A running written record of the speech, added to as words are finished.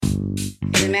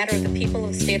In the matter of the people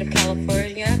of the state of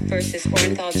California versus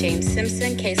Orenthal James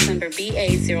Simpson, case number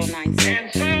BA097.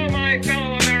 And so, my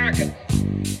fellow Americans,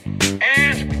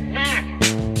 ask not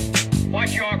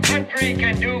what your country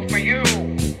can do for you.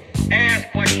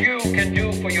 Ask what you can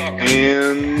do for your country.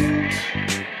 And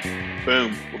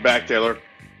boom, we're back, Taylor.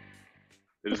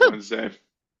 It is Wednesday.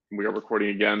 We are recording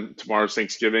again. Tomorrow's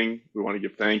Thanksgiving. We want to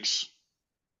give thanks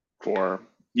for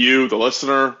you, the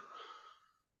listener,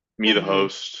 me, the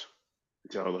host,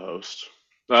 Taylor, the host,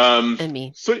 and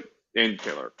me. Sweet, and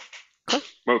Taylor. Cool.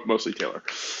 Mostly Taylor.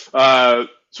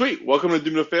 Sweet. Welcome to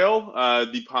Doom to Fail,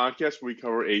 the podcast where we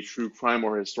cover a true crime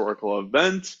or historical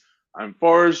event. I'm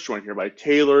Fars, joined here by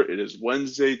Taylor. It is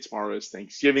Wednesday. Tomorrow is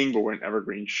Thanksgiving, but we're an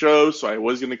evergreen show, so I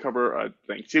was going to cover a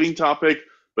Thanksgiving topic,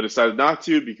 but decided not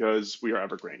to because we are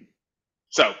evergreen.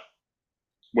 So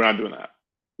we're not doing that.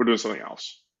 We're doing something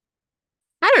else.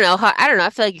 I don't know. I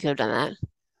feel like you could have done that.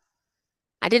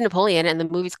 I did Napoleon, and the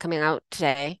movie's coming out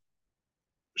today.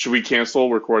 Should we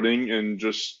cancel recording and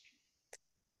just...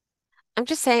 I'm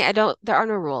just saying, there are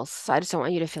no rules, so I just don't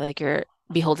want you to feel like you're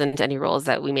beholden to any rules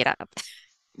that we made up.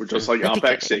 We're just like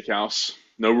Outback Steakhouse.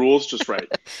 No rules, just right.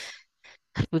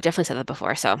 We've definitely said that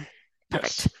before, so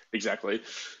perfect. Yes, exactly.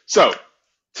 So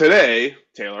today,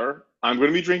 Taylor, I'm going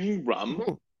to be drinking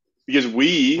rum because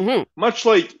we, much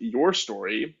like your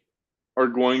story, are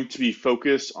going to be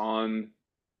focused on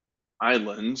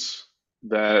islands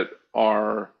that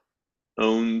are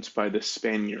owned by the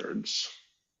Spaniards.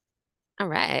 All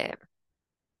right.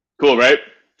 Cool, right?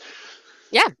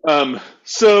 Yeah.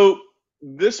 So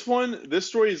this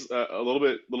story is a little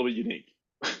bit unique.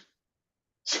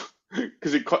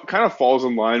 Because it kind of falls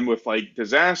in line with like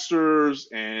disasters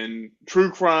and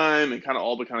true crime and kind of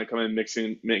all the kind of come in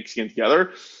mixing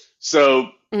together.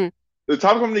 So the topic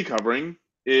I'm going to be covering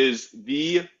is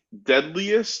the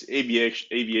deadliest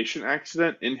aviation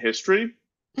accident in history.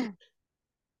 Have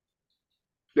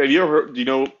you ever heard? Do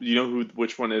you know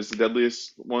which one is the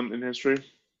deadliest one in history?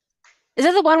 Is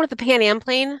that the one with the Pan Am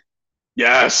plane?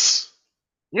 Yes.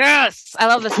 Yes, I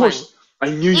love this one. Of course, I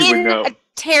knew you would know. In a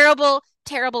terrible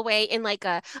way.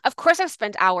 Of course, I've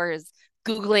spent hours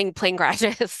Googling plane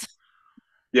crashes.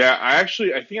 Yeah, I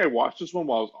think I watched this one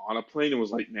while I was on a plane and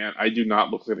was like, man, I do not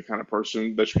look like the kind of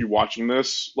person that should be watching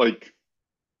this. Like,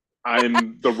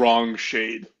 I'm the wrong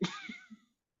shade.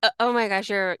 Oh my gosh,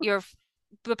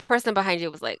 the person behind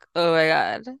you was like, oh my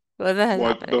God, what the hell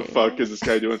What the fuck is this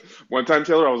guy doing? One time,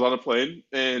 Taylor, I was on a plane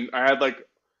and I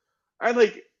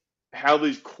had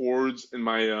these cords in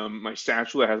my my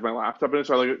satchel that has my laptop in it.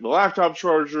 So I like the laptop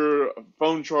charger, a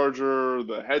phone charger,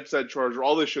 the headset charger,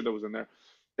 all this shit that was in there.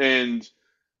 And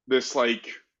this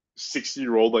like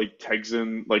 60-year-old like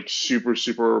Texan, like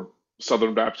super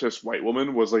Southern Baptist white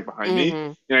woman was like behind me,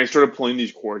 and I started pulling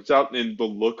these cords out, and the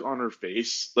look on her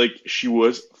face, like she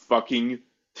was fucking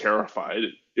terrified.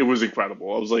 It was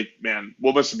incredible. I was like, man,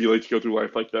 what must it be like to go through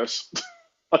life like this?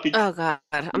 Like, oh God,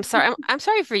 I'm sorry. I'm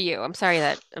sorry for you. I'm sorry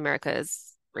that America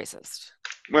is racist.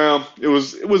 Well, it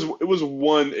was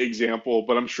one example,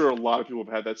 but I'm sure a lot of people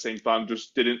have had that same thought and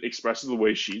just didn't express it the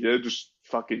way she did. Just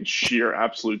fucking sheer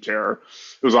absolute terror.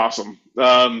 It was awesome.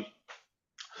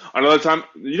 Another time,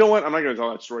 you know what? I'm not going to tell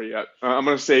that story yet. I'm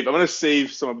going to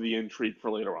save some of the intrigue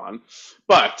for later on.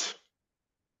 But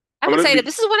I'm excited.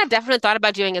 This is one I've definitely thought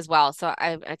about doing as well. So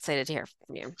I'm excited to hear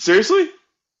from you. Seriously?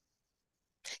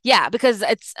 Yeah, because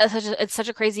it's such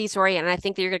a crazy story, and I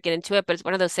think that you're gonna get into it. But it's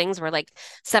one of those things where like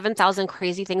 7,000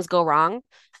 crazy things go wrong.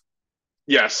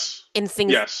 Yes. In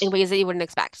ways that you wouldn't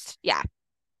expect. Yeah.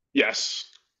 Yes.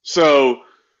 So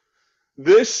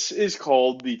this is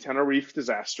called the Tenerife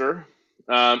disaster.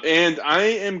 And I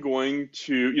am going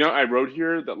to, I wrote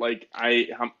here that like I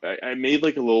made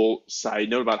like a little side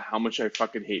note about how much I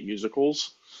fucking hate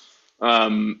musicals.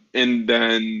 And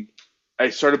then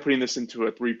I started putting this into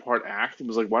a 3-part act and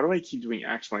was like, why do I keep doing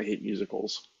acts when I hate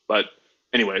musicals? But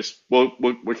anyways, we'll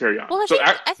carry on. Well,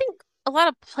 I think a lot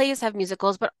of plays have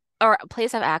musicals, or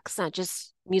plays have acts, not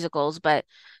just musicals, but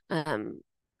I kind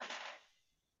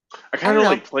of don't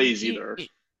like plays either.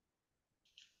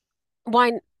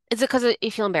 Why? Is it because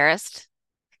you feel embarrassed?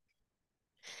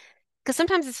 Because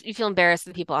sometimes you feel embarrassed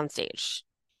at the people on stage.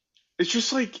 It's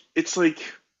just like,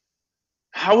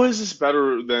 how is this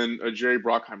better than a Jerry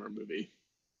Bruckheimer movie?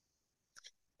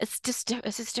 It's just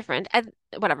different.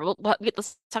 Whatever.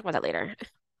 Let's talk about that later.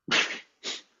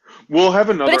 We'll have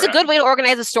another. But it's a good way to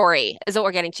organize a story, is what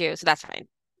we're getting to, so that's fine.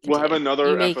 We'll have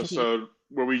another episode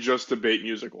where we just debate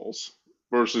musicals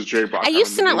versus Jerry Bruckheimer I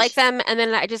used to not movies. like them, and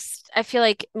then I feel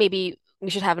like maybe we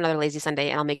should have another lazy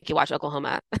Sunday, and I'll make you watch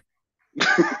Oklahoma.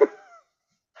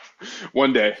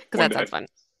 One day. Because that sounds fun.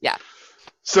 Yeah.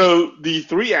 So the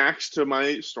three acts to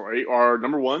my story are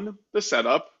number one, the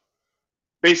setup.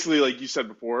 Basically, like you said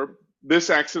before, this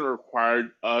accident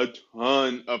required a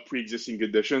ton of pre-existing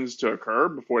conditions to occur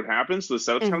before it happens. So the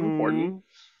setup's kind of important. Hmm.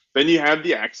 Then you have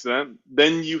the accident.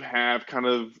 Then you have kind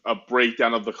of a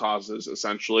breakdown of the causes,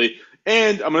 essentially.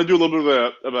 And I'm going to do a little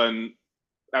bit of an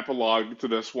epilogue to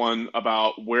this one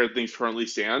about where things currently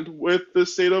stand with the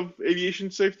state of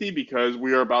aviation safety because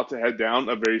we are about to head down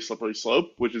a very slippery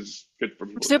slope, which is good for I'm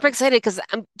people to super know. excited because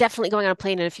I'm definitely going on a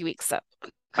plane in a few weeks. So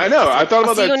I know. I thought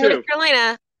I'll about see you that in North too.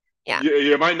 Carolina. Yeah.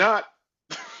 You might not.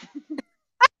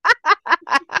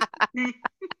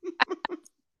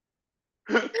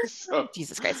 so,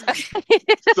 Jesus Christ.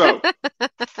 so Okay.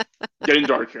 getting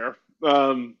dark here.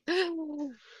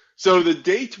 So the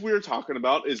date we're talking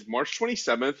about is March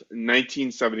 27th,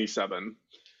 1977.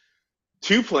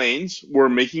 Two planes were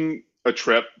making a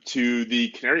trip to the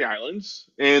Canary Islands,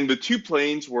 and the two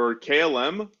planes were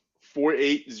KLM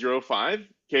 4805.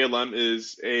 KLM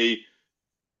is a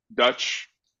Dutch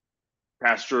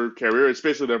passenger carrier. It's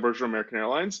basically their version of American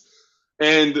Airlines.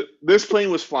 And this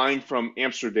plane was flying from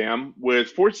Amsterdam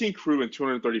with 14 crew and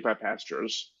 235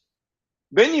 passengers.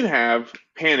 Then you have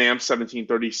Pan Am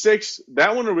 1736.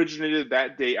 That one originated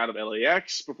that day out of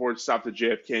LAX before it stopped at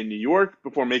JFK in New York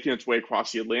before making its way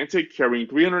across the Atlantic, carrying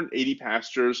 380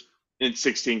 passengers and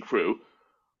 16 crew.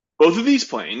 Both of these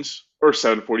planes are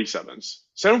 747s.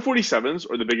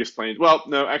 747s are the biggest planes. Well,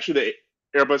 no, actually,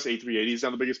 the Airbus A380 is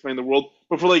now the biggest plane in the world.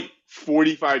 But for like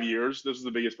 45 years, this is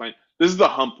the biggest plane. This is the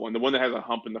hump one, the one that has a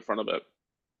hump in the front of it.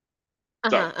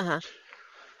 So, Uh-huh, uh-huh.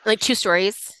 Like two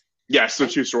stories, yes, they're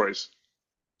right? two stories.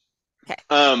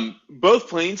 Okay. Both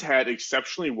planes had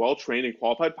exceptionally well trained and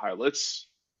qualified pilots.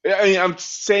 I mean, I'm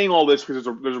saying all this because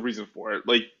there's a reason for it.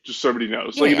 Like, just so everybody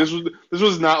knows. Yeah, Like, yeah. this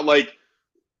was not like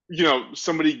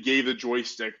somebody gave the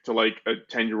joystick to like a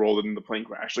 10-year-old in the plane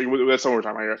crash. Like, that's not what we're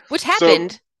talking about here. Which So,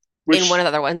 happened in one which of the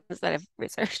other ones that I've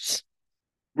researched.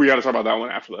 we got to talk about that one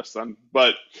after this then.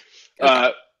 But Okay.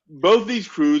 uh, both these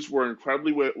crews were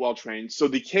incredibly well trained. So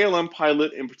the KLM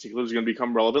pilot in particular is going to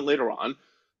become relevant later on.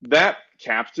 That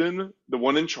captain, the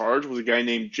one in charge, was a guy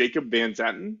named Jacob Van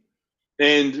Zatten.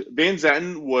 And Van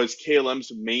Zatten was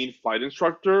KLM's main flight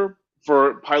instructor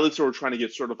for pilots who were trying to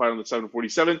get certified on the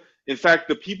 747. In fact,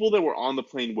 the people that were on the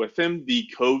plane with him, the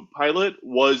co-pilot,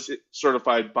 was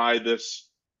certified by this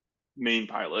main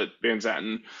pilot, Van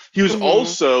Zatten. He was Hmm.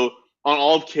 also on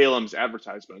all of KLM's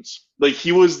advertisements. Like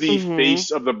he was the Hmm. face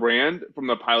of the brand from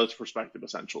the pilot's perspective,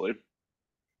 essentially.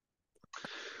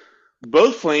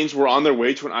 Both planes were on their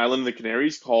way to an island in the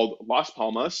Canaries called Las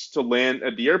Palmas to land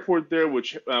at the airport there,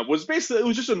 which was basically it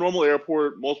was just a normal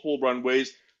airport, multiple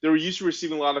runways. They were used to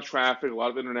receiving a lot of traffic, a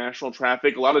lot of international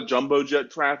traffic, a lot of jumbo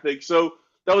jet traffic. So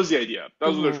that was the idea. That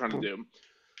was what they're trying to Hmm. do.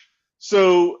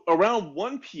 So around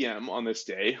 1 p.m. on this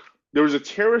day, there was a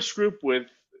terrorist group with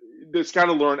that's got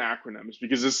to learn acronyms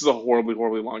because this is a horribly,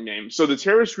 horribly long name. So the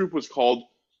terrorist group was called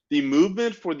the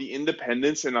Movement for the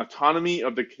Independence and Autonomy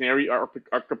of the Canary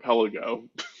Archipelago.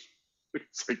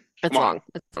 It's like, come It's on, long.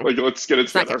 It's long. like let's get it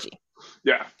It's not together. catchy.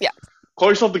 Yeah, Yeah, call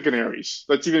yourself the Canaries.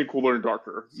 That's even cooler and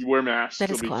darker. You wear masks, that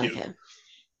you'll is be cool. I like cute. it.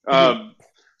 Hmm. Um,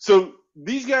 so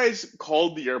these guys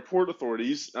called the airport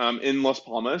authorities in Las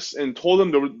Palmas and told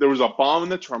them there was a bomb in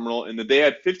the terminal and that they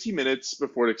had 15 minutes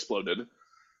before it exploded.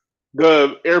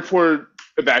 The airport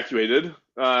evacuated,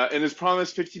 and as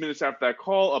promised, 15 minutes after that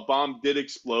call, a bomb did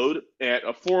explode at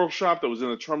a floral shop that was in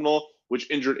the terminal,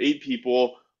 which injured 8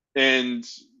 people, and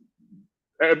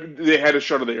they had to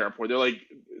shut the airport. They're like,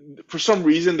 for some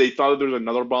reason, they thought that there was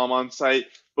another bomb on site.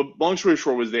 But long story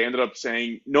short was they ended up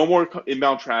saying no more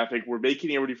inbound traffic. We're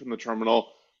vacating everybody from the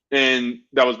terminal, and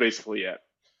that was basically it.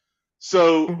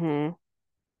 So Hmm.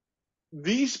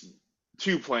 these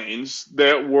two planes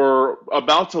that were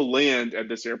about to land at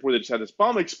this airport that just had this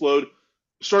bomb explode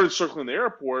started circling the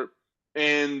airport,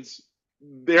 and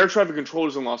the air traffic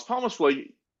controllers in Las Palmas were like,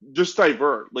 just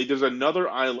divert. Like, there's another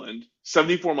island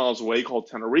 74 miles away called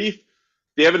Tenerife.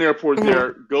 They have an airport Hmm.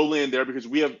 there. Go land there because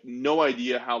we have no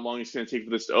idea how long it's going to take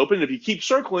for this to open. If you keep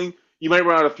circling, you might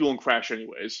run out of fuel and crash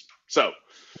anyways. So,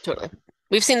 Totally.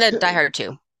 We've seen the Die Hard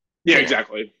too. yeah, We know.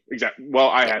 exactly. Exactly. Well,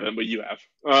 I Yeah. haven't, but you have.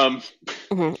 Um,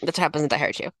 That's what happens in Die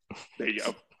Hard too. there you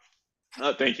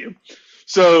go. Thank you.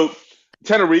 So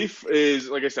Tenerife is,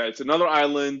 like I said, it's another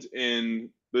island in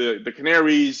the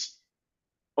Canaries,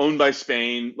 owned by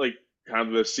Spain. Like kind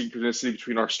of the synchronicity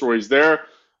between our stories there.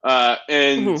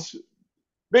 And Hmm.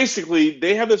 basically,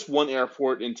 they have this one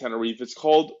airport in Tenerife. It's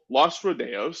called Los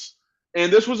Rodeos,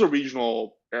 and this was a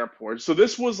regional airport. So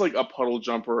this was like a puddle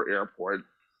jumper airport.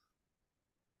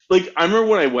 Like I remember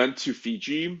when I went to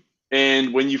Fiji.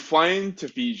 And when you fly into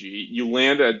Fiji, you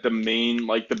land at the main,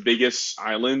 like the biggest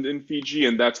island in Fiji,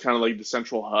 and that's kind of like the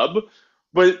central hub.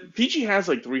 But Fiji has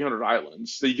like 300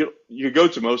 islands, so you go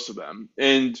to most of them.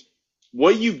 And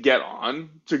what you get on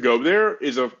to go there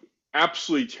is a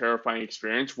absolutely terrifying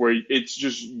experience where it's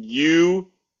just you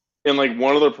and like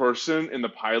one other person and the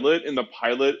pilot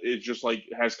is just like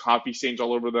has coffee stains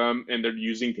all over them, and they're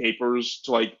using papers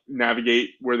to like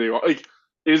navigate where they are. Like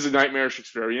it is a nightmarish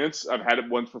experience. I've had it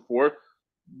once before,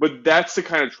 but that's the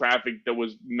kind of traffic that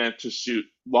was meant to suit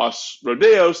Los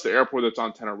Rodeos, the airport that's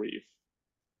on Tenerife.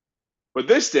 But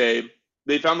this day,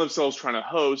 they found themselves trying to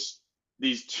host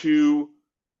these two,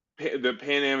 the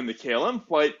Pan Am and the KLM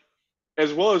flight,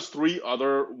 as well as three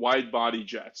other wide body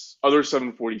jets, other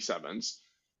 747s.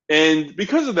 And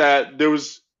because of that, there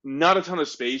was not a ton of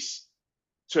space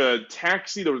to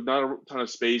taxi. There was not a ton of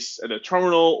space at the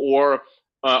terminal or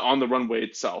on the runway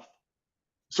itself.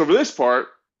 So for this part,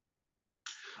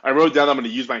 I wrote down I'm going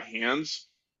to use my hands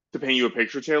to paint you a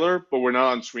picture, Taylor, but we're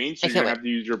not on screen, so I you're can't going to wait. have to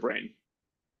use your brain.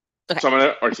 Okay. So I'm going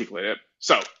to articulate it.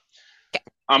 So Okay.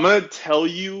 I'm going to tell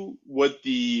you what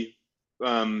the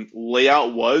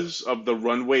layout was of the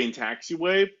runway and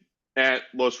taxiway at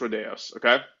Los Rodeos.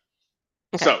 Okay.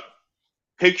 Okay. So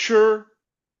picture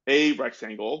a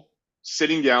rectangle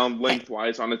sitting down Okay.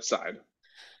 lengthwise on its side,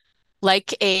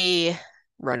 Like a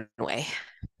runway.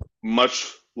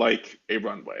 much like a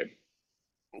runway.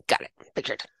 Got it.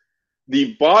 Pictured.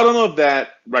 The bottom of that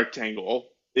rectangle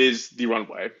is the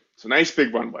runway. It's a nice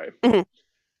big runway. Hmm.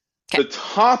 Okay. The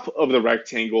top of the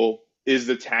rectangle is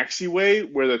the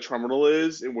taxiway where the terminal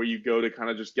is and where you go to kind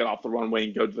of just get off the runway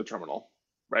and go to the terminal,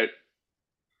 right?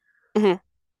 Hmm.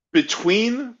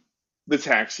 Between the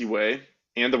taxiway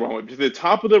and the runway, between the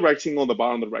top of the rectangle and the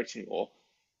bottom of the rectangle,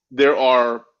 there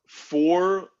are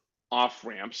four off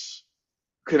ramps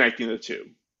connecting the two.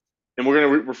 And we're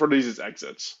going to refer to these as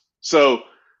exits. So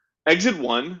exit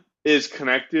one is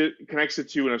connects the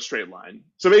two in a straight line.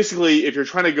 So basically, if you're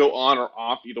trying to go on or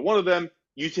off either one of them,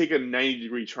 you take a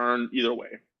 90-degree turn either way.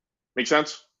 Make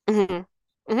sense? Hmm.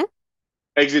 Hmm.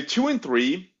 Exit two and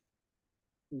three,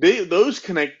 those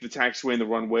connect the taxiway and the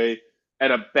runway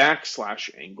at a backslash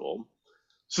angle.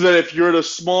 So that if you're at a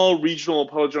small regional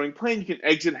public joining plane, you can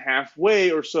exit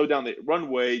halfway or so down the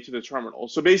runway to the terminal.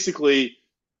 So basically,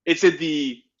 it's at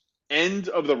the end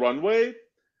of the runway,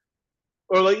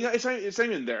 or like it's not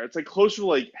even there. It's like closer to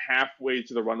like halfway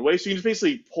to the runway. So you just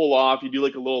basically pull off. You do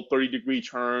like a little 30-degree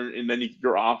turn, and then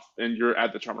you're off and you're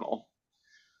at the terminal.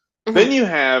 Hmm. Then you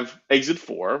have exit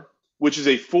four, which is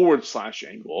a forward slash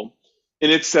angle.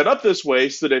 And it's set up this way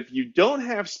so that if you don't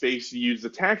have space to use the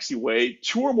taxiway,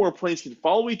 two or more planes can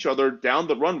follow each other down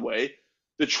the runway.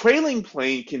 The trailing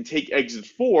plane can take exit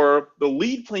four. The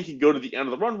lead plane can go to the end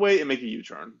of the runway and make a U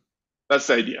turn. That's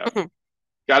the idea. Hmm.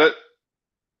 Got it?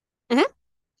 Hmm.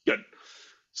 Good.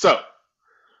 So,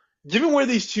 given where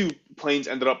these two planes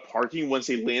ended up parking once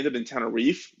they landed in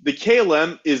Tenerife, the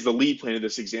KLM is the lead plane in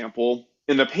this example,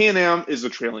 and the Pan Am is the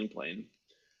trailing plane.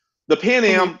 The Pan Hmm.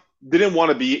 Am didn't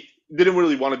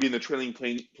really want to be in the trailing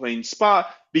plane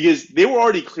spot because they were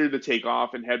already cleared to take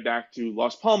off and head back to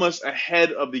Las Palmas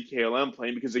ahead of the KLM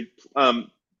plane because the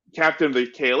captain of the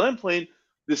KLM plane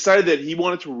decided that he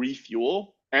wanted to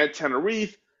refuel at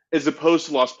Tenerife as opposed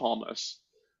to Las Palmas.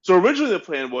 So originally the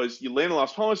plan was you land in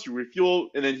Las Palmas, you refuel,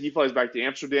 and then he flies back to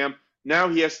Amsterdam. Now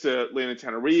he has to land in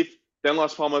Tenerife, then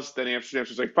Las Palmas, then Amsterdam. So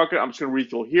he's like, fuck it, I'm just going to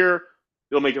refuel here.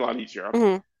 It'll make it a lot easier.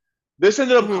 Hmm. This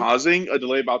ended up Hmm. causing a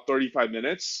delay about 35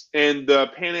 minutes, and the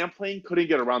Pan Am plane couldn't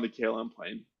get around the KLM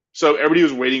plane. So everybody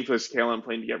was waiting for this KLM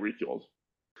plane to get refueled.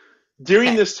 During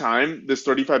Okay. this time, this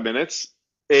 35 minutes,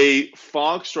 a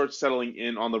fog starts settling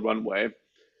in on the runway.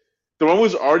 The runway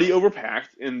was already overpacked,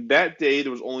 and that day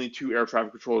there was only two air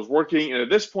traffic controllers working, and at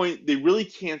this point, they really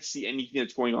can't see anything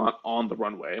that's going on the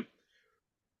runway.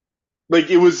 Like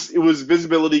it was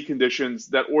visibility conditions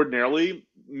that ordinarily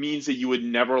means that you would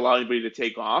never allow anybody to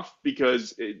take off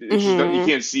because it's just you Hmm.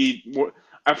 can't see more.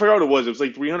 I forgot what it was. It was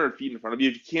like 300 feet in front of you.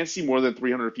 If you can't see more than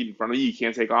 300 feet in front of you, you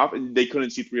can't take off, and they couldn't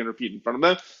see 300 feet in front of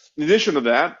them. In addition to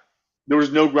that, there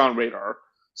was no ground radar,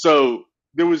 so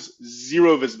there was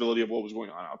zero visibility of what was going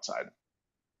on outside.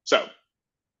 So,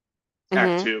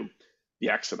 Act Hmm. Two, the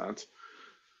accident.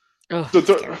 Oh, So,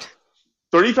 scared.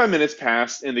 35 minutes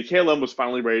passed, and the KLM was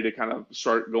finally ready to kind of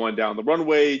start going down the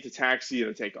runway to taxi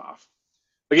and to take off.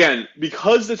 Again,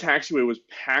 because the taxiway was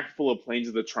packed full of planes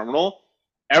at the terminal,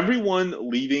 everyone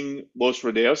leaving Los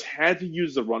Rodeos had to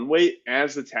use the runway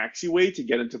as the taxiway to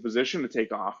get into position to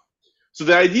take off. So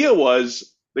the idea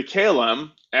was the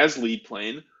KLM, as lead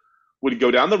plane, would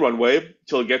go down the runway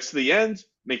till it gets to the end,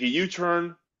 make a U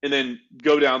turn, and then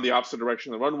go down the opposite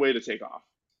direction of the runway to take off.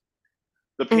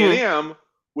 The Pan Hmm. Am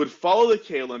would follow the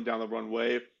KLM down the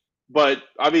runway, but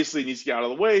obviously it needs to get out of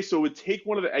the way. So it would take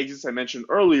one of the exits I mentioned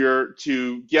earlier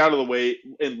to get out of the way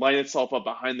and line itself up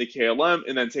behind the KLM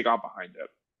and then take off behind it.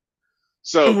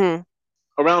 So Hmm.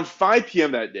 around 5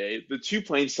 p.m. that day, the two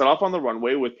planes set off on the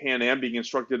runway with Pan Am being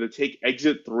instructed to take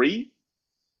exit 3.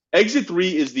 Exit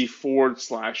 3 is the forward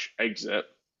slash exit.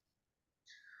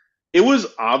 It was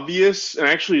obvious, and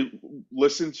I actually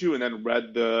listened to and then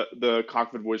read the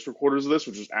cockpit voice recorders of this,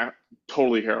 which was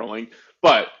totally harrowing.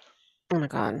 But Oh my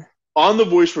God. on the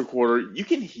voice recorder, you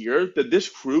can hear that this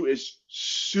crew is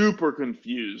super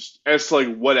confused as to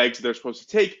like what exit they're supposed to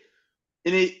take,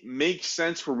 and it makes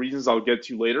sense for reasons I'll get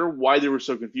to later why they were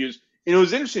so confused. And it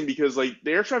was interesting because like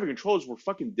the air traffic controllers were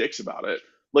fucking dicks about it.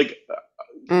 Like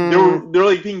Mm. they're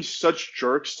like being such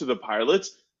jerks to the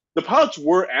pilots. The pilots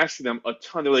were asking them a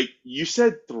ton. They're like, "You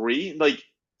said 3, like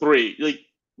 3, like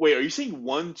wait, are you saying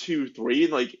 1, 2, 3?"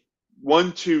 And like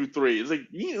 1, 2, 3. It's like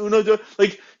you know,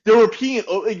 like they're repeating it.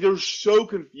 Like they're so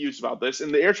confused about this,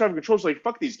 and the air traffic controllers like,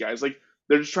 "Fuck these guys!" Like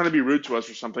they're just trying to be rude to us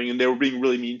or something, and they were being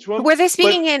really mean to them. Were they But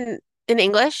speaking in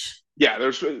English? yeah,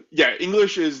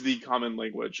 English is the common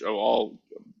language of all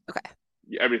Okay.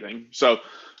 everything. So,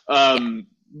 Yeah.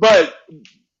 but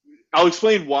I'll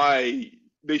explain why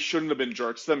they shouldn't have been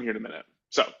jerks to them here in a minute.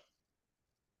 So,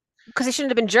 Because they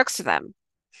shouldn't have been jerks to them.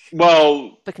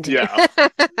 well, But continue. yeah.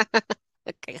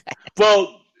 Okay.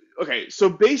 Well, okay. So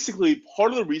basically,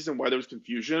 part of the reason why there was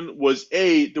confusion was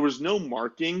there was no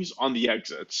markings on the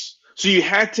exits. So you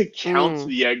had to count Mm.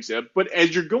 the exit, but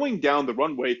as you're going down the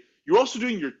runway, you're also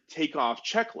doing your takeoff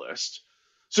checklist.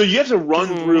 So you have to run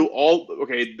Hmm. through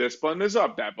okay, this button is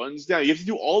up, that button's down. You have to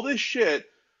do all this shit.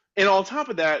 And on top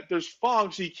of that, there's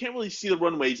fog, so you can't really see the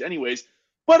runways anyways.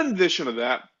 But in addition to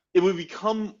that, it would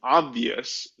become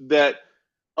obvious that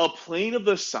a plane of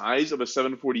the size of a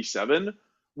 747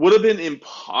 would have been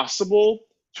impossible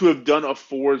to have done a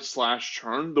forward slash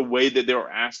turn the way that they were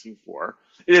asking for.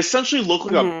 It essentially looked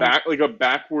Hmm. like a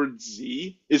backward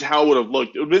Z is how it would have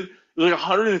looked. It would have been like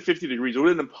 150 degrees. It would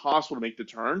have been impossible to make the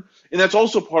turn. And that's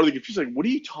also part of the confusion. Like, what are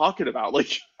you talking about?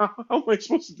 Like, how am I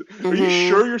supposed to Are you Hmm.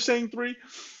 sure you're saying 3?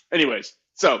 Anyways,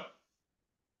 so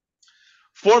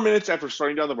 4 minutes after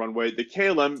starting down the runway, the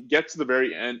KLM gets to the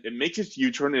very end. It makes its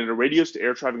U-turn and it radios to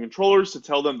air traffic controllers to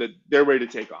tell them that they're ready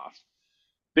to take off.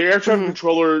 The air traffic Hmm.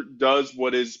 controller does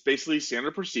what is basically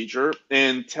standard procedure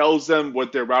and tells them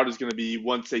what their route is going to be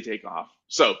once they take off.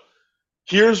 So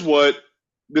here's what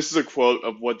this is a quote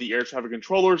of what the air traffic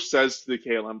controller says to the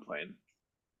KLM plane.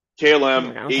 Oh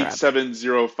my KLM God, I'm trapped.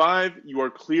 8705, you are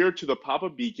clear to the Papa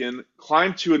Beacon.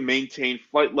 Climb to and maintain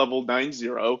flight level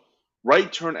 90.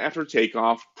 Right turn after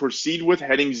takeoff. Proceed with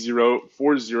heading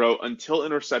 040 until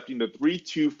intercepting the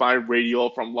 325 radial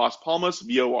from Las Palmas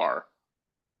VOR.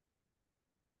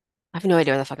 I have no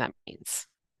idea what the fuck that means.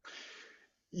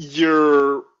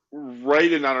 You're right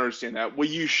to not understand that.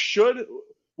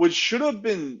 What should have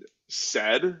been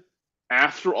said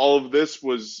after all of this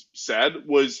was said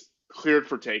was cleared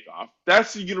for takeoff.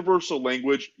 That's the universal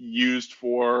language used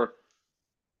for.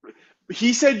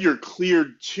 He said you're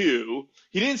cleared to.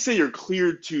 He didn't say you're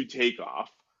cleared to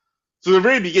takeoff. So at the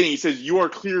very beginning, he says you are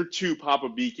cleared to Papa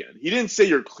Beacon. He didn't say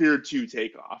you're cleared to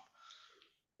takeoff,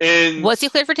 and Was he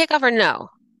cleared for takeoff or no?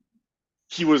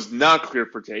 he was not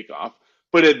cleared for takeoff.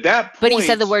 But at that But he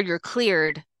said point, the word you're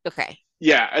cleared. Okay.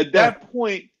 yeah, at Ugh. that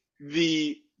point,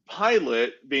 the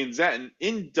pilot, Van Zetten,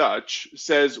 in Dutch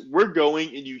says, "We're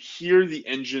going," and you hear the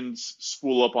engines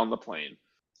spool up on the plane.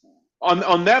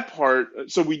 On that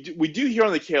part, so we do hear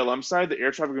on the KLM side the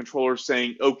air traffic controller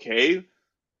saying okay,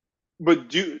 but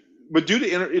due to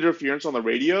interference on the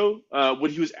radio,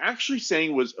 what he was actually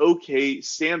saying was okay,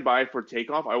 stand by for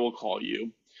takeoff. I will call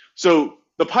you. So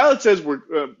the pilot says we're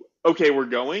okay, we're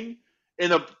going,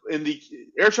 and the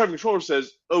air traffic controller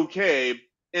says okay,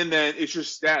 and then it's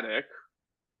just static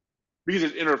because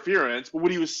it's interference. But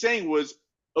what he was saying was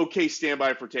okay, stand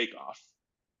by for takeoff,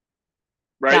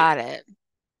 right? Got it.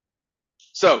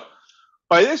 So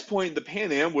by this point, the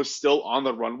Pan Am was still on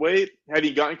the runway,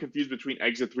 having gotten confused between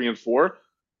exit 3 and 4.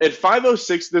 At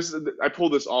 5:06, I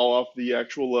pulled this all off the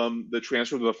actual the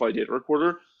transfer to the flight data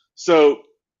recorder. So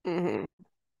Hmm.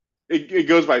 it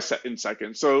goes by in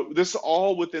seconds. So this is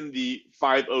all within the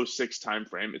 5:06 time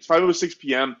frame. It's 5:06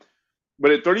 p.m.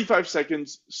 But at 35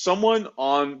 seconds, someone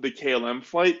on the KLM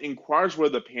flight inquires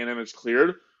whether the Pan Am is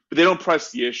cleared, but they don't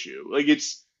press the issue.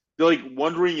 They're like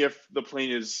wondering if the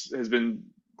plane has been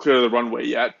cleared of the runway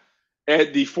yet.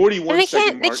 At the And 41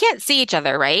 second they mark, can't see each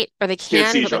other, right? Or they can't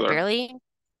see can, but each like other. barely.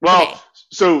 Well, Okay.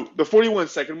 So the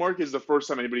 41-second mark is the first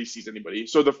time anybody sees anybody.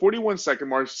 So the 41-second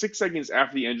mark, 6 seconds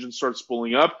after the engine starts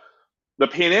spooling up, the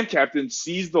Pan Am captain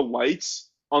sees the lights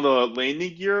on the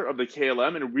landing gear of the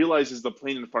KLM and realizes the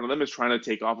plane in front of them is trying to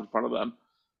take off in front of them.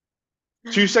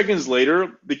 2 seconds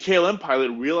later, the KLM pilot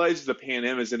realizes the Pan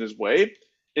Am is in his way,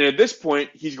 and at this point,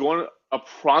 he's going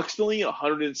approximately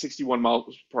 161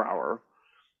 miles per hour.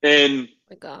 And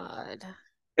My God.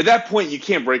 at that point, you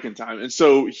can't brake in time. And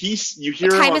so you What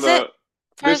hear him time on is it the.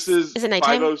 for This us? is Is it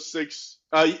nighttime? 5:06.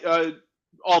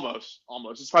 Almost.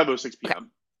 It's 5:06 Okay.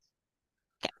 p.m.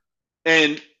 Okay.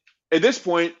 And at this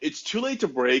point, it's too late to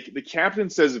brake. The captain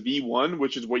says V1,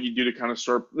 which is what you do to kind of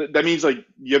start. That means like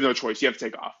you have no choice. You have to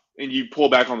take off, and you pull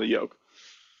back on the yoke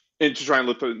and to try and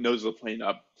lift the nose of the plane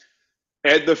up.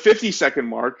 At the 50-second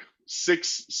mark,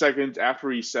 6 seconds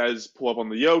after he says pull up on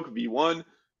the yoke, V1,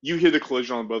 you hear the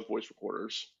collision on both voice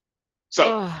recorders.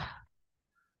 So Oh,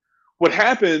 what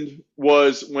happened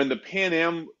was when the Pan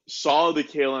Am saw the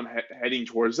KLM heading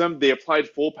towards them, they applied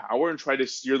full power and tried to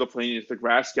steer the plane into the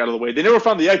grass, get out of the way. They never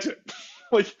found the exit.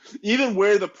 Like, even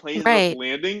where the plane ended up right.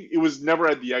 landing, it was never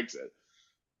at the exit.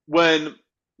 When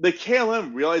the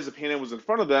KLM realized the Pan Am was in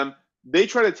front of them, they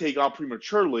tried to take off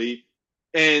prematurely,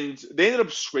 and they ended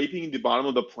up scraping the bottom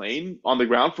of the plane on the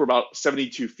ground for about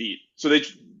 72 feet. So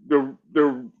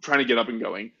they're trying to get up and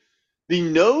going. The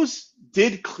nose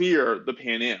did clear the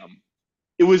Pan Am.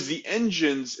 It was the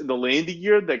engines in the landing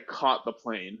gear that caught the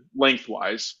plane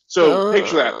lengthwise. So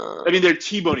picture that. Uh, I mean, they're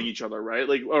T-boning each other, right?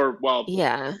 Like, or well,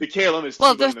 yeah. the KLM is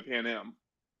Well, T-boning the Pan Am.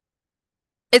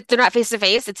 they're not face to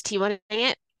face. It's T1ing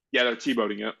it. Yeah, they're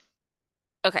T-boning it.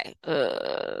 Okay.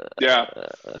 Yeah,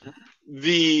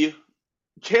 the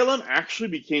KLM actually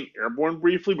became airborne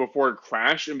briefly before it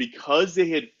crashed, and because they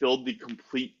had filled the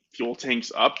complete fuel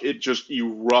tanks up, it just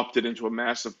erupted into a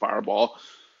massive fireball.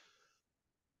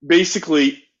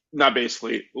 Basically, not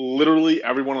basically, literally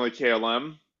everyone on the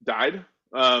KLM died.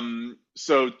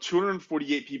 So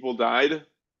 248 people died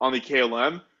on the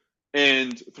KLM,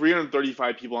 and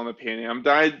 335 people on the Pan Am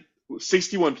died.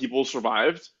 61 people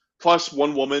survived, plus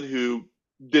one woman who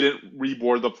didn't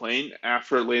reboard the plane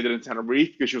after it landed in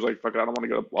Tenerife because she was like, "Fuck it, I don't want to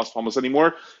go to Las Palmas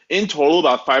anymore." In total,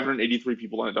 about 583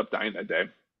 people ended up dying that day.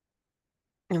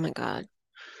 oh my God.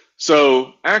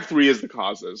 So Act Three is the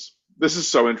causes. This is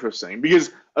so interesting because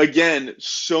again,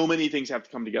 so many things have to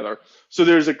come together. So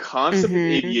there's a concept in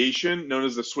Mm-hmm. aviation known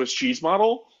as the Swiss cheese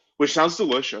model, which sounds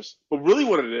delicious, but really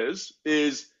what it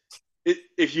is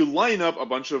if you line up a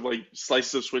bunch of like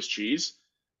slices of Swiss cheese,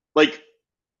 like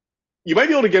you might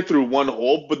be able to get through one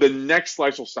hole, but the next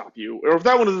slice will stop you. Or if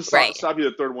that one doesn't Right. stop you,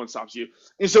 the third one stops you.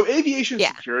 And so aviation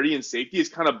Yeah. security and safety is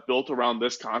kind of built around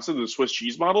this concept of the Swiss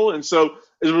cheese model. And so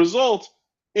as a result,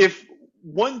 if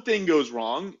one thing goes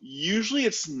wrong, usually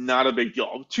it's not a big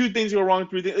deal. Two things go wrong,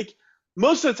 three things, like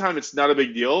most of the time it's not a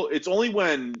big deal. It's only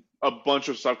when a bunch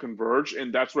of stuff converge,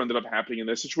 and that's what ended up happening in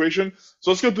this situation.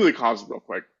 So let's go through the causes real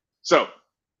quick. So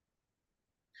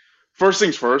first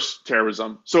things first,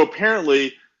 terrorism. So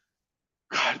apparently,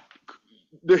 God,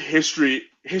 the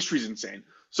history's insane.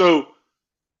 So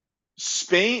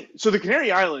the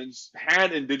Canary Islands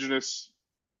had indigenous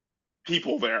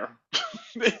people there,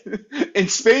 and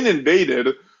Spain invaded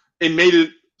and made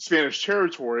it Spanish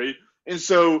territory, and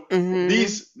so Mm-hmm.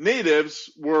 these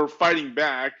natives were fighting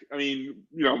back. I mean,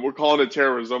 we're calling it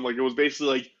terrorism. Like it was basically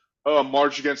like a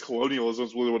march against colonialism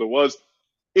is really what it was.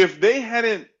 If they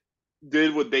hadn't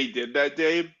did what they did that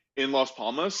day in Las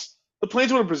Palmas, the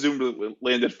planes would have presumably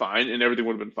landed fine and everything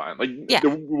would have been fine. Like Yeah. there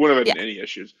wouldn't have Yeah. been any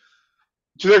issues.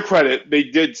 To their credit, they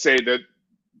did say that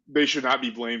they should not be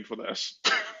blamed for this.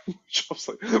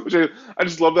 I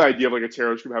just love the idea of like a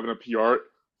terrorist group having a PR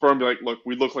firm be like, look,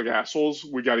 we look like assholes.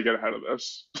 We got to get ahead of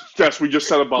this. Yes, we just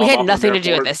set a We bomb had off in an nothing to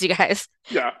do with airport. this, you guys.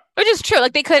 Yeah, Which is true.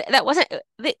 Like they could, that wasn't,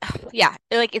 they, yeah,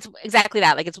 like it's exactly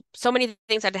that. Like it's so many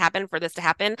things had to happen for this to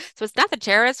happen. So it's not the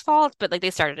terrorist's fault, but like they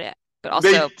started it. But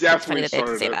they also, it's funny definitely that they had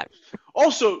to started say it. that.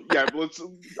 Also, yeah, let's.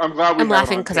 I'm glad we I'm have it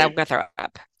laughing on because I'm tape. gonna throw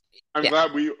up. I'm Yeah.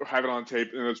 glad we have it on tape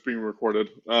and it's being recorded.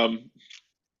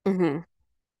 Hmm.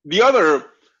 The other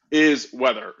is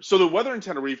weather. So the weather in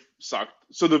Tenerife sucked.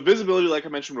 So the visibility, like I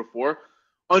mentioned before,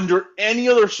 under any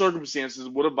other circumstances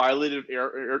would have violated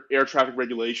air traffic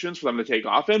regulations for them to take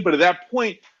off in. But at that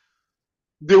point,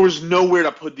 there was nowhere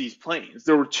to put these planes.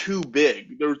 They were too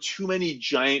big. There were too many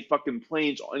giant fucking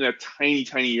planes in a tiny,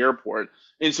 tiny airport.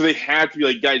 And so they had to be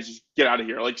like, guys, just get out of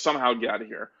here. Like somehow get out of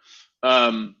here.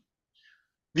 Um,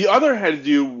 the other had to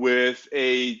do with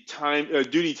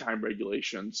duty time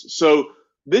regulations. So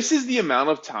this is the amount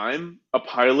of time a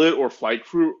pilot or flight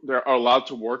crew are allowed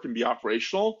to work and be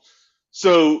operational.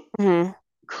 So Hmm.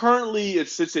 Currently it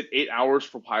sits at 8 hours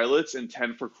for pilots and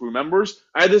 10 for crew members.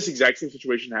 I had this exact same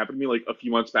situation happen to me like a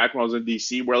few months back when I was in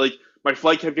DC, where like my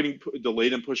flight kept getting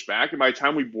delayed and pushed back, and by the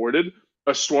time we boarded,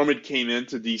 a storm had came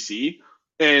into DC,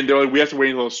 and they're like, we have to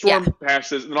wait until the Yeah. storm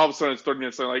passes, and then all of a sudden it's 30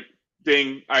 minutes. Later, like,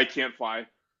 ding, I can't fly.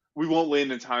 We won't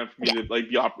land in time for me Yeah. to like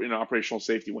be in an operational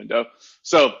safety window.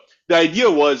 So the idea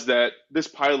was that this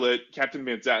pilot, Captain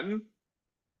Van Zetten,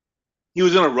 he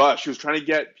was in a rush. He was trying to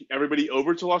get everybody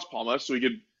over to Las Palmas so he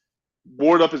could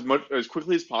board up as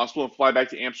quickly as possible and fly back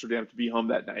to Amsterdam to be home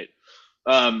that night.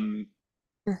 Um,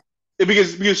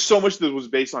 because so much of this was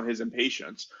based on his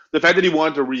impatience. The fact that he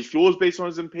wanted to refuel was based on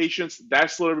his impatience. That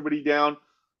slowed everybody down.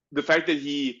 The fact that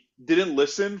he didn't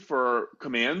listen for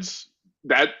commands,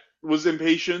 that was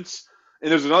impatience.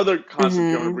 And there's another concept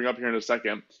I'm going to Hmm. bring up here in a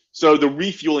second. So the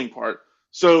refueling part.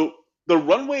 So the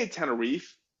runway at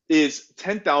Tenerife is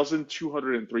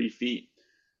 10,203 feet.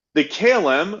 The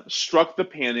KLM struck the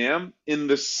Pan Am in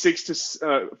the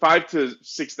 5 to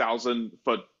 6,000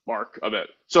 foot mark of it.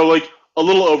 So like a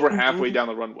little over halfway Hmm. down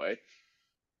the runway.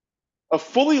 A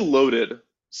fully loaded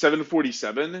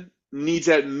 747 needs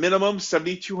at minimum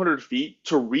 7,200 feet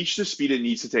to reach the speed it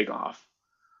needs to take off.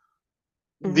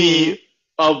 Hmm. The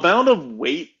amount of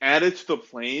weight added to the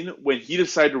plane when he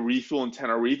decided to refuel in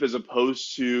Tenerife as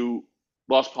opposed to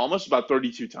Las Palmas, about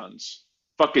 32 tons.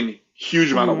 Fucking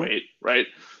huge amount of Hmm. weight, right?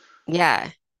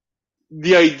 Yeah.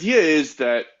 The idea is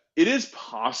that it is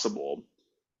possible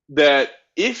that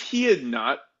if he had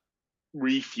not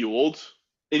refueled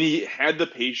and he had the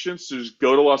patience to just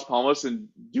go to Las Palmas and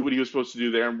do what he was supposed to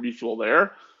do there and refuel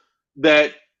there,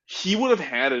 that he would have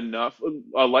had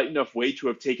a light enough weight to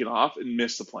have taken off and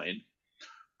missed the plane.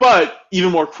 But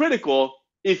even more critical,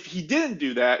 if he didn't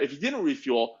do that, if he didn't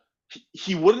refuel,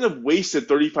 he wouldn't have wasted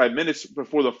 35 minutes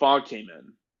before the fog came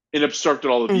in and obstructed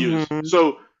all the views. Hmm.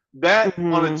 So that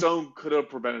on its Hmm. own could have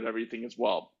prevented everything as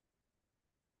well.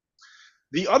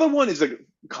 The other one is a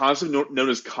concept known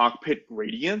as cockpit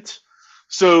gradient.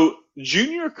 So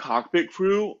junior cockpit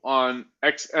crew on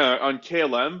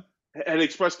KLM had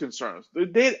expressed concerns.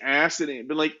 They had asked and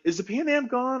been like, "Is the Pan Am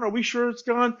gone? Are we sure it's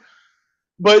gone?"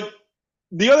 But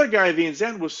the other guy, Van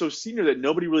Zandt, was so senior that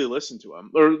nobody really listened to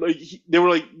him, or like they were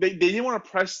like they didn't want to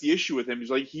press the issue with him.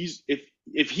 He's like,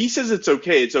 if he says it's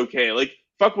okay, it's okay. Like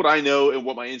fuck what I know and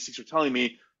what my instincts are telling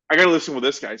me. I gotta listen to what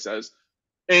this guy says.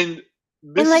 And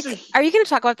And this is a like, are you going to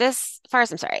talk about this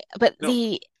first? I'm sorry, but no,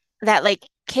 that like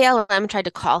KLM tried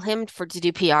to call him for to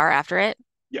do PR after it.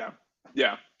 yeah,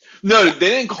 yeah. No, Yeah. they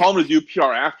didn't Okay. call him to do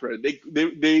PR after it.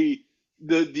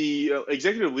 The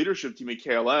executive leadership team at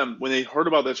KLM, when they heard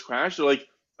about this crash, they're like,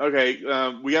 okay,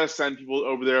 we got to send people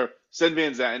over there. Send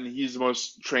Van Zatten. He's the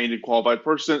most trained and qualified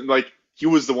person. Like he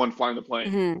was the one flying the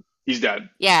plane. Hmm. He's dead.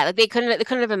 Yeah, like they couldn't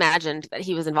have imagined that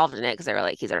he was involved in it because they were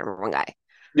like, he's our number one guy.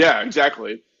 Yeah,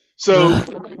 exactly. So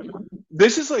Ugh.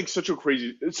 this is like such a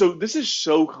crazy. So this is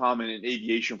so common in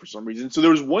aviation for some reason. So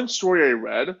there was one story I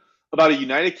read about a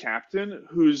United captain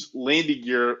whose landing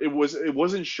gear it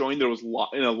wasn't showing that it was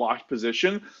in a locked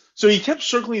position. So he kept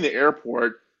circling the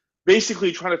airport,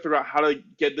 basically trying to figure out how to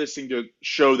get this thing to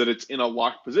show that it's in a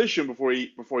locked position before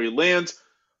he lands.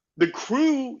 The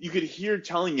crew you could hear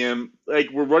telling him like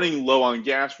we're running low on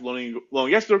gas, we're running low on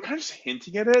gas. They're kind of just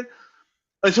hinting at it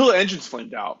until the engines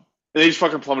flamed out and they just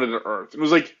fucking plummeted to earth. It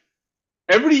was like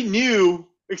everybody knew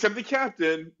except the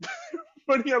captain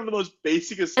running out of the most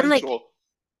basic And like, essential.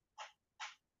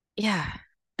 yeah.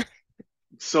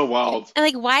 It's so wild. And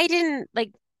like, why didn't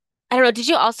like I don't know, did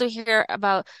you also hear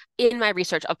about in my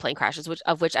research of plane crashes, which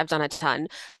I've done a ton,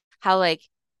 how like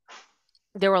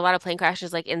there were a lot of plane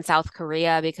crashes like in South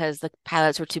Korea because the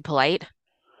pilots were too polite?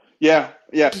 Yeah,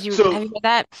 yeah. Have you heard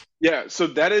that? So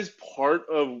that is part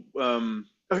of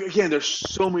again, there's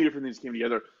so many different things that came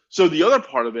together. So the other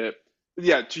part of it,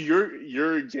 yeah, to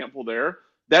your example there,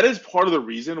 that is part of the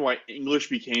reason why English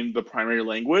became the primary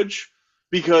language.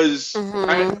 Because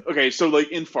Hmm. so like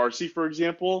in Farsi, for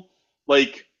example,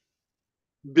 like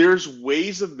there's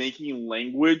ways of making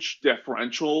language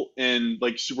deferential and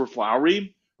like super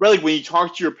flowery. Right, like when you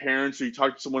talk to your parents or you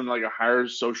talk to someone in like a higher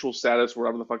social status,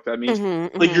 whatever the fuck that means, Hmm.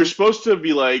 like you're Hmm. supposed to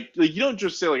be like you don't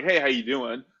just say like, "Hey, how you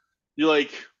doing?" You're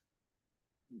like,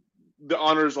 "The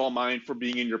honor is all mine for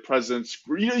being in your presence."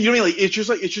 You know what I mean? Like it's just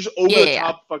over Yeah, the yeah,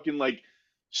 top, fucking like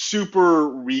super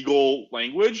regal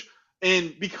language,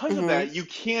 and because yeah. of Hmm. that, you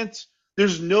can't.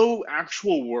 There's no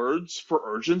actual words for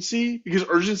urgency because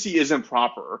urgency isn't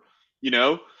proper, you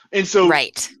know. And so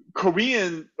Right.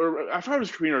 Korean, or I thought it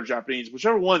was Korean or Japanese,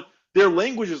 whichever one, their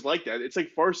language is like that. It's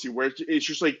like Farsi, where it's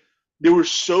just like they were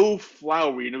so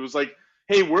flowery, and it was like,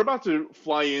 hey, we're about to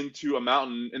fly into a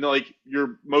mountain, and they're like,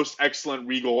 your most excellent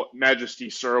regal majesty,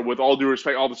 sir, with all due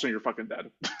respect, all of a sudden you're fucking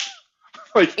dead.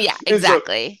 Like, Yeah, and so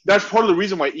exactly. that's part of the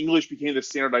reason why English became the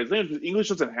standardized language, because English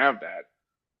doesn't have that.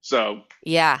 So,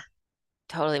 Yeah,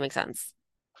 totally makes sense.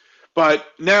 but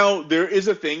now there is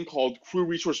a thing called crew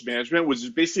resource management, which is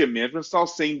basically a management style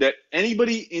saying that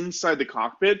anybody inside the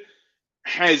cockpit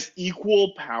has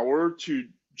equal power to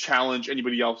challenge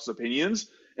anybody else's opinions,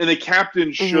 and the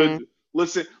captain should Hmm.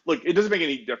 listen. Look, it doesn't make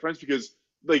any difference because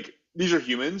like these are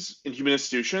humans in human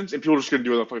institutions, and people are just going to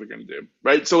do what the fuck they're going to do,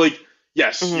 right? So like,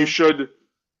 yes, you Hmm. should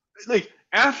like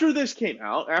after this came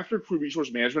out, after crew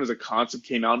resource management as a concept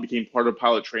came out and became part of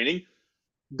pilot training,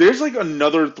 there's like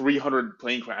another 300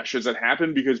 plane crashes that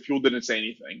happened because people didn't say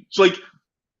anything. So like,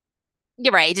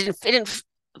 You're right. It didn't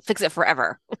fix it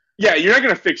forever. yeah, you're not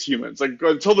gonna fix humans like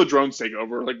until the drones take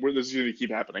over. Like, this is gonna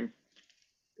keep happening.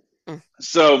 Mm.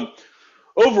 So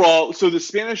overall, so the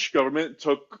Spanish government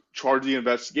took charge of the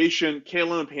investigation.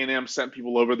 KLM and Pan Am sent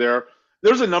people over there.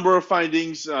 There's a number of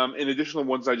findings, in addition to the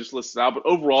ones I just listed out, but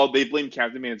overall, they blamed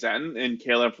Captain Manzatin and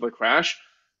KLM for the crash,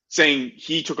 saying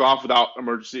he took off without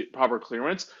emergency proper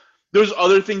clearance. There's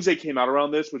other things that came out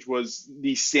around this, which was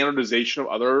the standardization of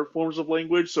other forms of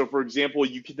language. So, for example,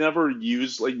 you could never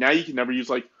use like now you can never use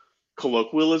like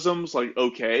colloquialisms like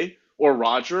okay or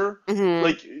Roger. Hmm.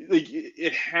 Like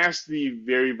it has to be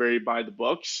very very by the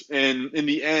books. And in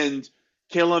the end,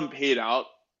 KLM paid out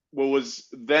what was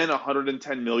then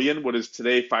 110 million, what is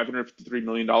today 553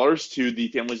 million dollars to the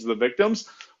families of the victims.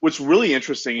 What's really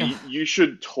interesting, and Ugh. you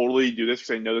should totally do this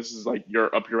because I know this is like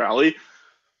your up your alley.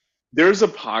 There's a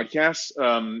podcast.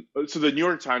 So the New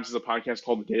York Times has a podcast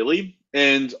called The Daily,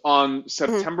 and on Mhm.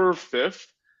 September 5th,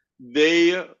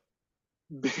 they,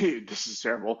 this is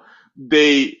terrible.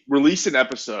 They released an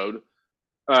episode.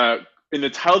 Uh, and the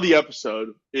title of the episode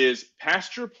is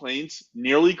 "Passenger Planes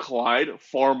Nearly Collide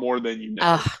Far More Than You Know."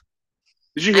 Ugh.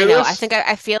 Did you I hear know. I this? think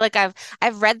I feel like I've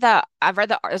read the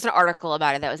there's an article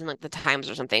about it that was in like the Times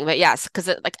or something. But yes, because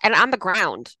it like and on the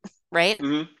ground, right?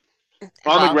 Hmm. As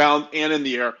On the well. ground and in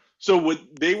the air. So what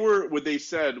they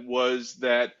said was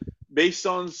that based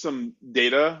on some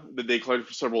data that they collected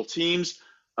for several teams,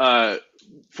 uh,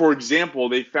 for example,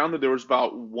 they found that there was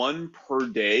about one per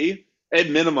day, at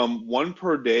minimum, one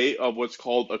per day of what's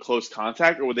called a close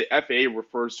contact, or what the FAA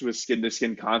refers to as skin to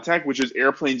skin contact, which is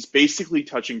airplanes basically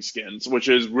touching skins, which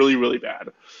is really, really bad.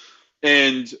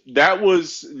 And that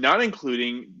was not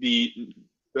including the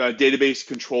database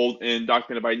controlled and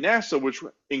documented by NASA, which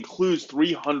includes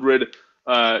 300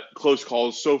 close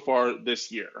calls so far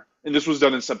this year. And this was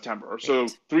done in September. So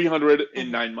Right. 300 in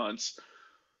Hmm. 9 months.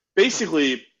 Oh my.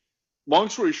 Basically, long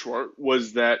story short,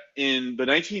 was that in the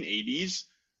 1980s,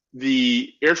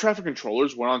 the air traffic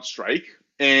controllers went on strike,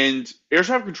 and air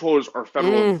traffic controllers are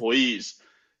federal Mm. employees.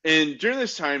 And during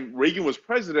this time, Reagan was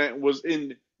president. Was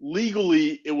in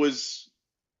legally, it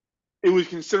was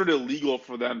considered illegal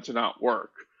for them to not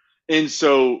work, and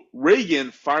so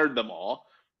Reagan fired them all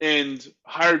and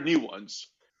hired new ones.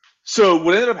 So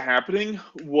what ended up happening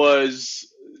was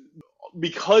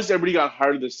because everybody got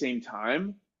hired at the same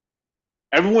time,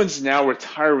 everyone's now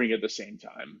retiring at the same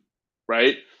time,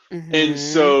 right? And Hmm.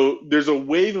 so there's a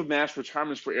wave of mass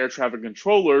retirements for air traffic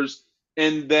controllers.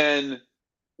 And then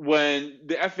when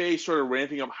the FAA started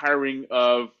ramping up hiring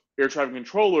of air traffic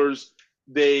controllers,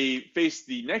 they faced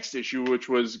the next issue, which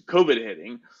was COVID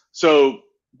hitting. So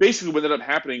basically, what ended up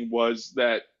happening was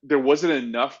that there wasn't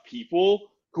enough people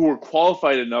who were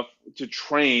qualified enough to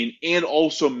train and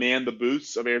also man the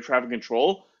booths of air traffic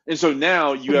control. And so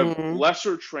now you have Hmm.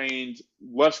 lesser trained,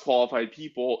 less qualified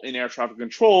people in air traffic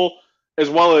control, as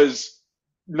well as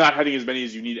not having as many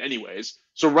as you need, anyways.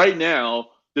 So right now,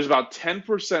 there's about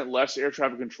 10% less air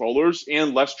traffic controllers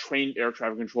and less trained air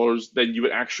traffic controllers than you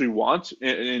would actually want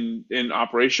in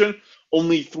operation.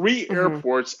 Only three Hmm.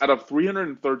 airports out of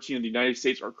 313 in the United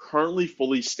States are currently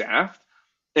fully staffed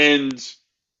and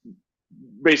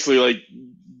basically like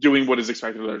doing what is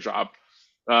expected of their job.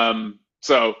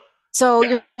 So So yeah,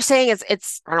 you're saying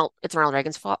it's Ronald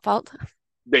Reagan's fault?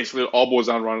 basically it all boils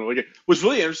down to Ronald Reagan. What's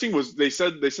really interesting was they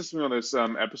said something on this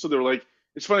episode. They were like,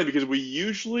 it's funny because we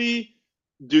usually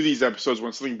do these episodes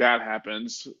when something bad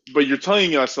happens, but you're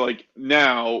telling us like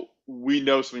now we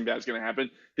know something bad is going to happen.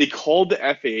 They called the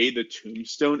FAA the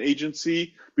Tombstone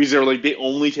Agency because they're like they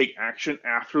only take action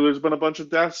after there's been a bunch of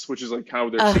deaths, which is like kind of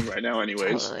what they're Uh, seeing right now,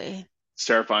 anyways. totally. It's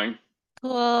terrifying.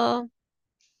 Cool.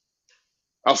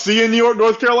 I'll see you in New York,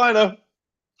 North Carolina.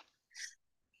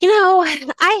 You know,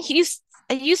 I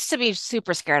used to be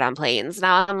super scared on planes.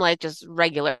 Now I'm like just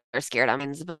regular scared on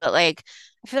planes. But like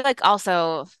I feel like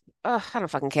also, I don't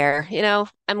fucking care. You know,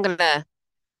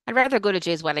 I'd rather go to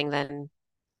Jay's wedding than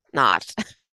not.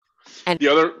 And The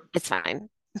other it's fine.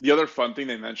 the other fun thing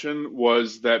they mentioned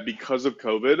was that because of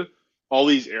COVID, all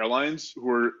these airlines who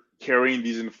were carrying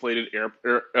these inflated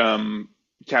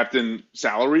captain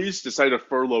salaries decided to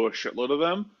furlough a shitload of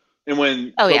them. And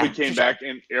when Oh COVID yeah, came for sure. back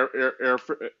and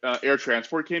air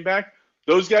transport came back,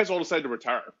 those guys all decided to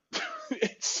retire.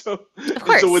 and so Of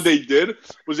and so what course. they did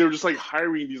was they were just like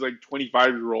hiring these like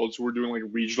 25-year-olds who were doing like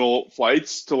regional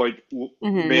flights to like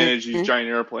manage these Hmm. giant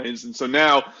airplanes. And so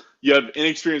now you have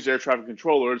inexperienced air traffic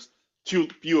controllers, too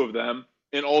few of them,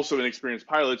 and also inexperienced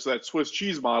pilots. So that Swiss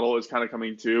cheese model is kind of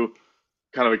coming to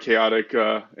kind of a chaotic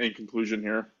in conclusion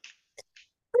here.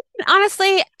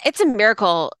 Honestly, it's a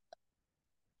miracle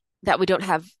that we don't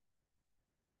have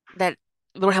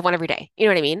one every day. You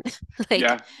know what I mean? Like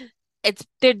Yeah,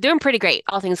 they're doing pretty great,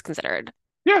 all things considered.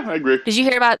 yeah, I agree. Did you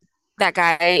hear about that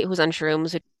guy who was on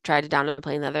shrooms who tried to down a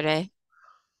plane the other day?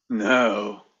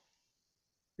 No.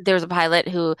 There was a pilot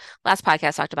who last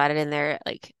podcast talked about it in their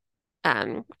like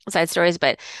side stories,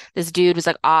 but this dude was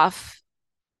like off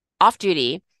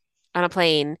duty on a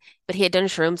plane, but he had done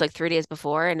shrooms like 3 days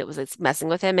before and it was like messing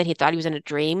with him and he thought he was in a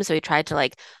dream, so he tried to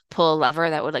like pull a lever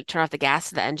that would like turn off the gas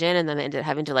to the engine and then ended up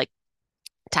having to like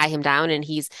tie him down and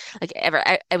he's like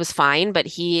it was fine, but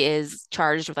he is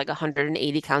charged with like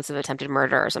 180 counts of attempted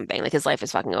murder or something. Like his life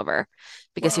is fucking over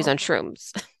because he was Wow. on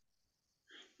shrooms.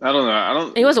 I don't know.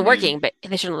 And he I wasn't mean, working, but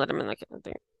they shouldn't let him in like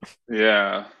there.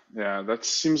 yeah, yeah. That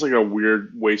seems like a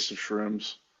weird waste of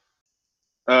shrooms.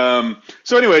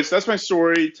 So, anyways, that's my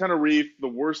story. Tenerife, the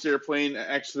worst airplane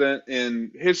accident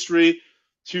in history.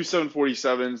 Two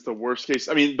 747s, the worst case.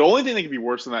 I mean, the only thing that could be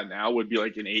worse than that now would be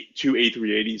like two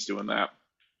A380s doing that.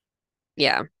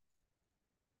 Yeah,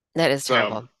 that is So,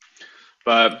 terrible.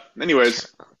 but anyways,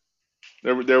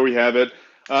 Terrible. there we have it.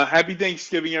 Happy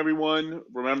Thanksgiving, everyone.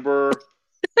 Remember,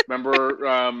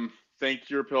 thank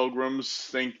your pilgrims,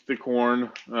 thank the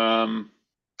corn.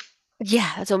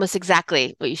 Yeah, that's almost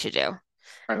exactly what you should do.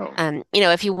 I don't.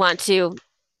 If you want to,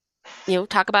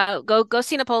 talk about go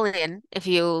see Napoleon. If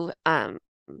you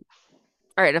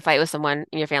are in a fight with someone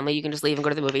in your family, you can just leave and go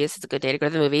to the movies. It's a good day to go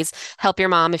to the movies. Help your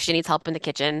mom if she needs help in the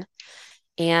kitchen,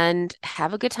 and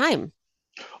have a good time.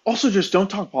 Also, just don't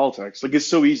talk politics. Like it's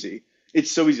so easy.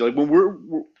 It's so easy. Like when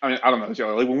I mean, I don't know,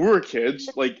 Taylor, like when we were kids,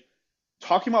 like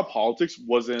talking about politics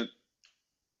wasn't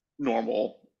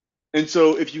normal. And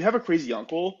so if you have a crazy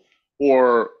uncle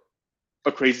or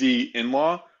a crazy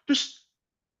in-law,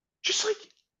 just like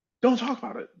don't talk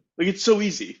about it. Like it's so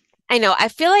easy. I know. I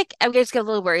feel like I just get a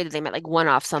little worried that they might like one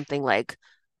off something like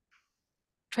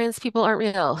trans people aren't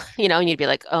real, and you'd be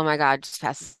like, oh my God, just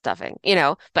pass the stuffing,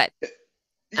 But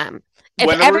um, if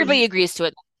Whenever everybody you agrees to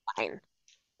it, fine.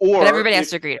 But or everybody has if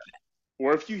to agree to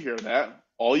or if you hear that,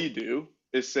 all you do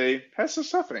is say, pass the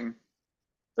stuffing.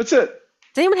 That's it.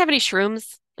 Does anyone have any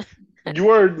shrooms? You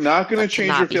are not I'd going to like to change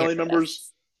your not be here family for members.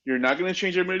 this. You're not going to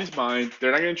change everybody's mind.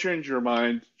 They're not going to change your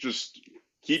mind. Just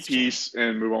keep It's true. peace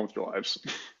and move on with your lives.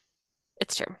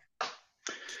 It's true.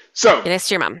 So Be nice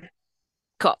to your mom.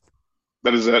 Cool.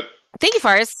 that is it. Thank you,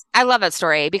 Faris. I love that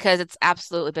story because it's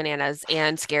absolutely bananas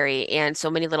and scary, and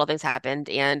so many little things happened,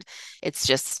 and it's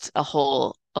just a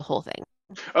whole thing.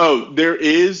 Oh, there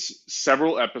is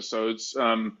several episodes.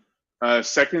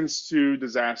 Seconds to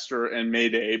Disaster and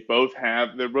Mayday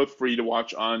they're both free to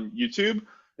watch on YouTube,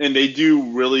 and they do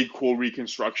really cool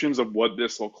reconstructions of what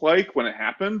this looked like when it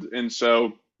happened. And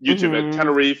so YouTube at Hmm.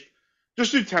 Tenerife,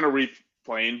 just do Tenerife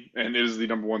plane, and it is the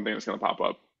number one thing that's going to pop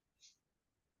up.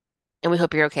 And we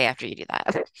hope you're okay after you do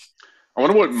that. I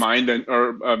wonder what Mind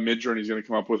or Midjourney is going to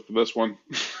come up with for this one.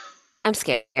 I'm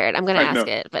scared. I'm gonna I ask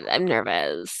know. it, but I'm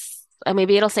nervous.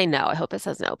 Maybe it'll say no. I hope it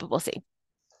says no, but we'll see.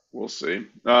 We'll see.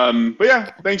 But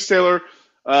yeah, thanks, Taylor.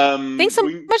 Thanks so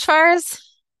We much,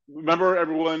 Fars. remember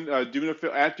everyone. At Doom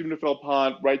to Fail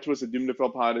Pod. Write to us at Doom to Fail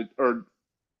Pod. Or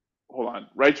hold on.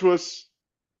 Write to us.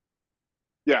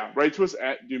 Yeah, write to us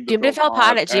at Doomedfellpod doomtofellpod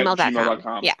at at gmail.com.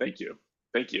 gmail.com. Yeah. Thank you.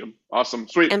 Thank you. Awesome.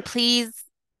 Sweet. And please,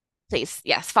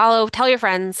 yes, follow, tell your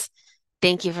friends.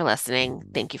 Thank you for listening.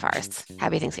 Thank you, Fars.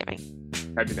 Happy Thanksgiving.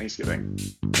 Happy Thanksgiving.